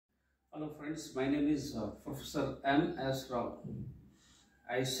Hello friends, my name is Professor Msrao.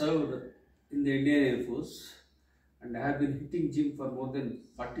 I served in the Indian Air Force and I have been hitting gym for more than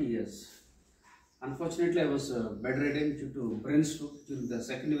 40 years. Unfortunately, I was bedridden due to brain stroke during the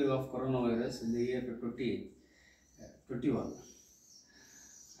second wave of coronavirus in the year 2021.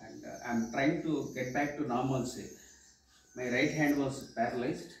 And I am trying to get back to normalcy. My right hand was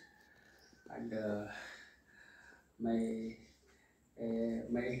paralyzed and my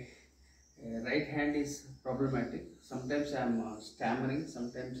right hand is problematic. Sometimes I am stammering,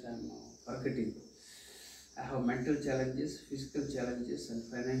 sometimes I am forgetting. I have mental challenges, physical challenges and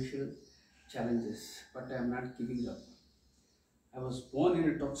financial challenges, but I am not giving up. I was born in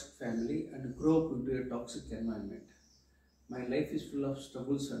a toxic family and grew up into a toxic environment. My life is full of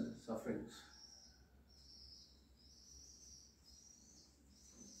struggles and sufferings.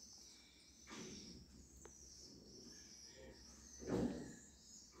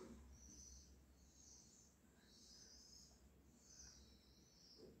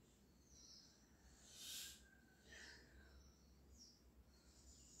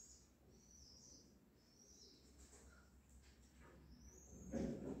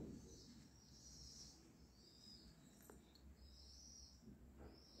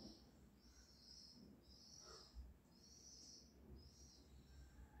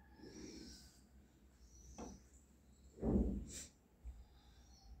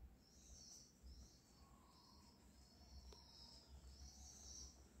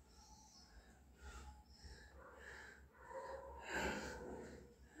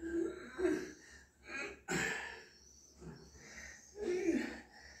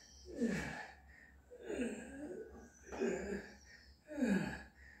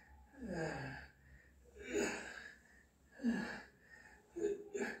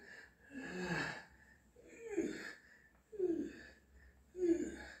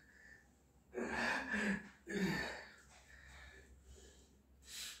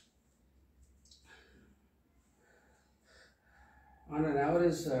 On an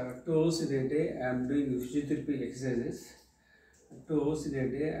average 2 hours in a day, I am doing physiotherapy exercises. 2 hours in a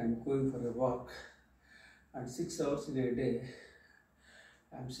day, I am going for a walk. And 6 hours in a day,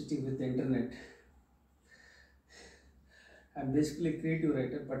 I am sitting with the internet. I am basically a creative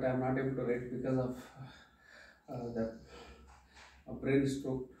writer, but I am not able to write because of the brain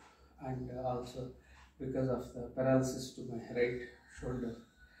stroke and also because of the paralysis to my right shoulder.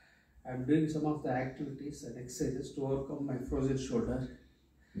 I am doing some of the activities and exercises to overcome my frozen shoulder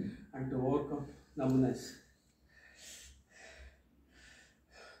and to overcome numbness.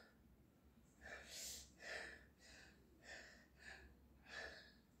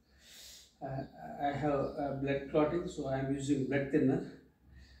 I have blood clotting, so I am using blood thinner.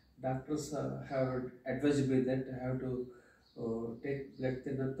 Doctors have advised me that I have to take blood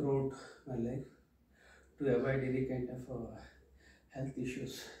thinner throughout my life to avoid any kind of health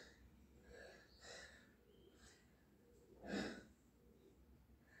issues.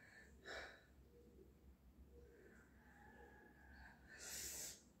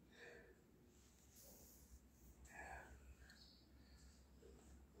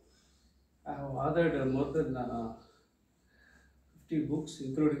 I have authored more than 50 books,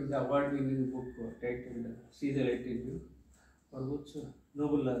 including the award-winning book titled See the Light in You, for which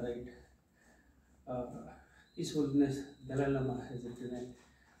Nobel Right, His Holiness Dalai Lama has written a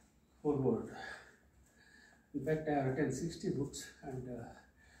foreword. In fact, I have written 60 books and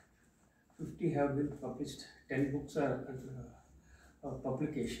 50 have been published. 10 books are under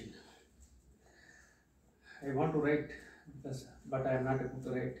publication. I want to write, but I am not able to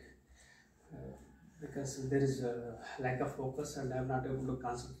write because there is a lack of focus and I am not able to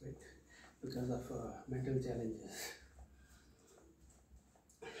concentrate because of mental challenges.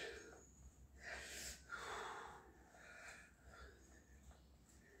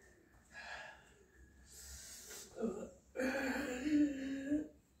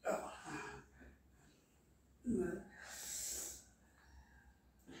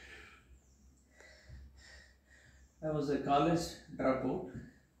 I was a college dropout.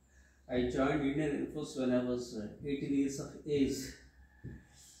 I joined Indian Air Force when I was 18 years of age.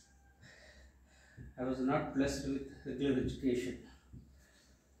 I was not blessed with regular education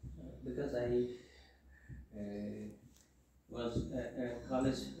because I was a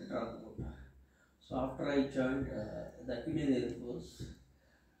college dropout. So after I joined the Indian Air Force,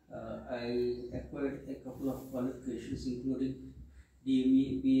 I acquired a couple of qualifications including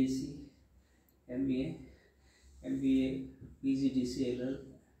DME, BSc, MA, MBA, PGDCLL,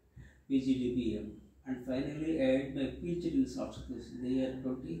 PGDBM, and finally I had my PhD in soft skills in the year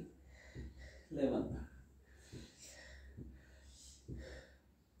 2011.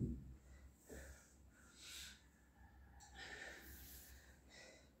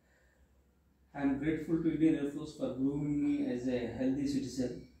 I'm grateful to Indian Air Force for grooming me as a healthy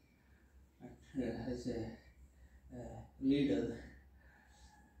citizen, as a leader.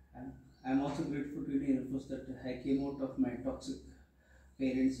 I'm also grateful to Indian Air Force that I came out of my toxic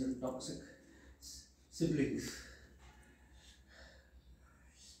parents and toxic siblings.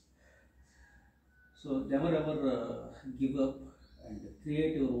 So never ever give up and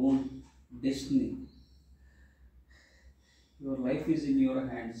create your own destiny. Your life is in your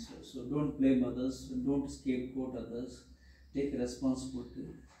hands, so don't blame others, don't scapegoat others, take responsibility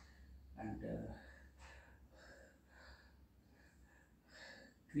and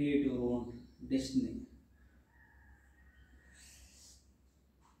create your own destiny.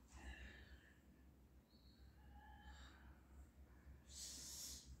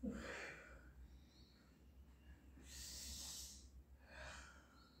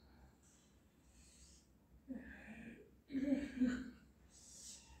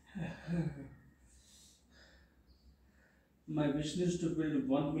 My vision is to build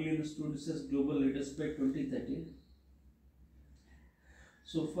 1 million students as global leaders by 2030.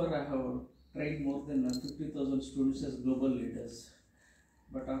 So far, I have trained more than 50,000 students as global leaders.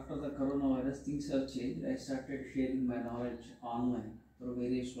 But after the coronavirus, things have changed. I started sharing my knowledge online through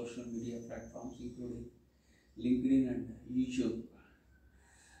various social media platforms, including LinkedIn and YouTube.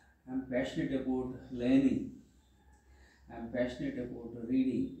 I'm passionate about learning. I'm passionate about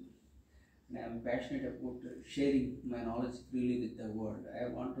reading. And I'm passionate about sharing my knowledge freely with the world. I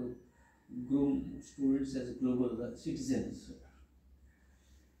want to groom students as global citizens.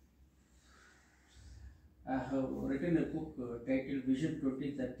 I have written a book titled Vision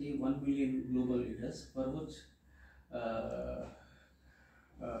 2030 1 Million Global Leaders, for which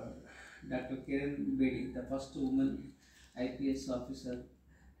Dr. Kiran Bedi, the first woman IPS officer,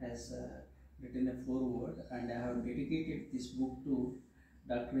 has written a foreword, and I have dedicated this book to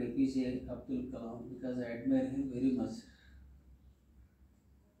Dr. APJ Abdul Kalam because I admire him very much.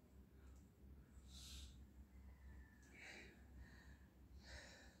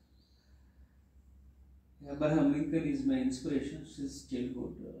 Abraham Lincoln is my inspiration since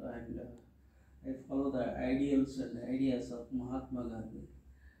childhood, and I follow the ideals and ideas of Mahatma Gandhi,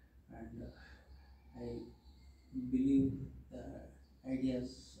 and I believe the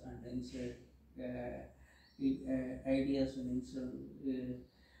ideas and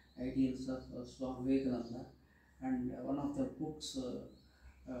ideals of Swami Vivekananda, and one of the books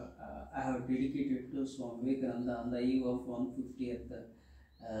I have dedicated to Swami Vivekananda on the eve of 150th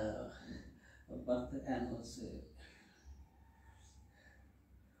birth anniversary.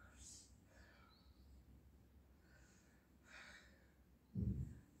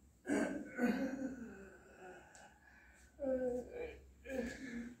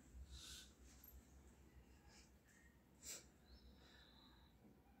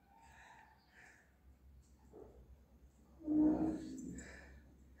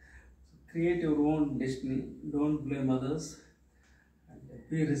 Create your own destiny, don't blame others, and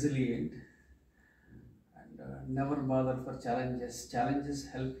be resilient, and never bother for challenges. Challenges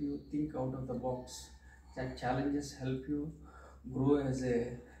help you think out of the box. Challenges help you grow as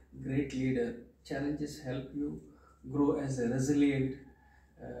a great leader. Challenges help you grow as a resilient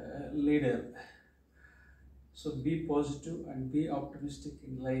leader. So be positive and be optimistic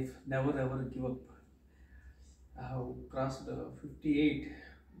in life. Never ever give up. I have crossed 58,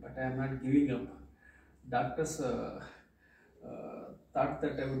 but I am not giving up. Doctors thought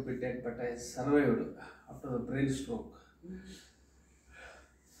that I would be dead, but I survived after the brain stroke.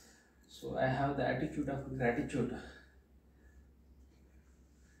 So I have the attitude of gratitude.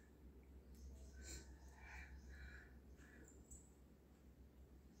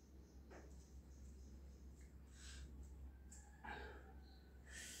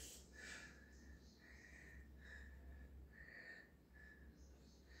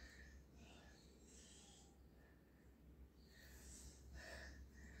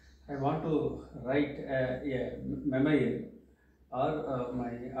 I want to write a memoir or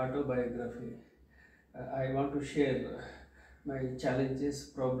my autobiography. I want to share my challenges,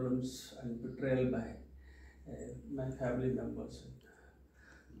 problems, and betrayal by my family members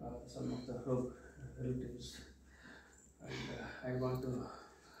and some of the relatives. And I want to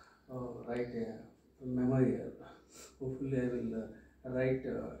write a memoir. Hopefully, I will write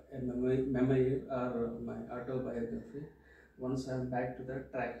a memoir or my autobiography once I am back to the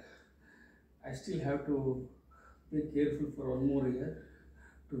track. I still have to be careful for one more year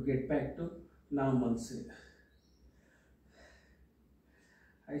to get back to normalcy.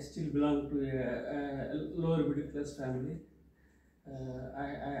 I still belong to a lower middle class family.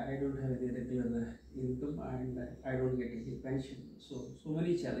 I don't have any regular income, and I don't get any pension. So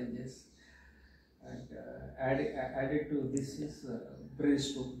many challenges. And added to this is brain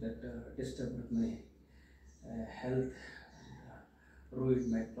stroke that disturbed my health and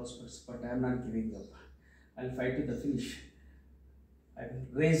ruined my prospects. But I am not giving up. I'll fight to the finish. I will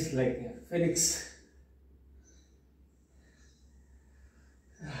raise like a phoenix.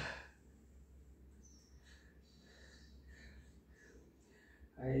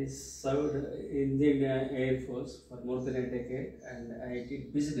 I served in the Air Force for more than a decade, and I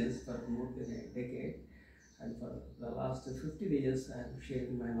did business for more than a decade. And for the last 15 years, I am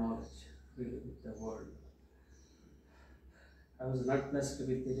sharing my knowledge with the world. I was not blessed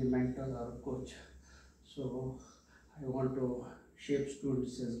with any mentor or coach, so I want to shape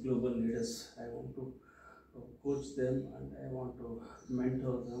students as global leaders. I want to coach them and I want to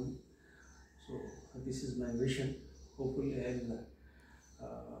mentor them. So this is my vision. Hopefully, I will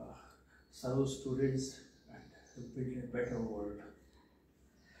serve students and build a better world.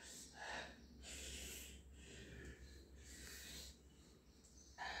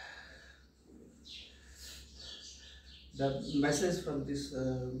 The message from this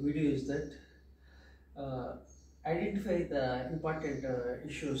video is that identify the important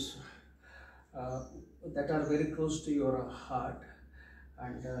issues that are very close to your heart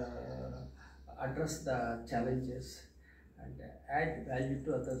and address the challenges and add value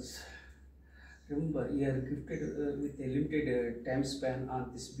to others. Remember, you are gifted with a limited time span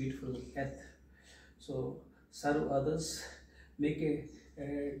on this beautiful earth. So serve others, make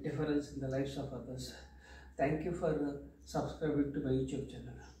a difference in the lives of others. Thank you for subscribing to my YouTube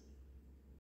channel.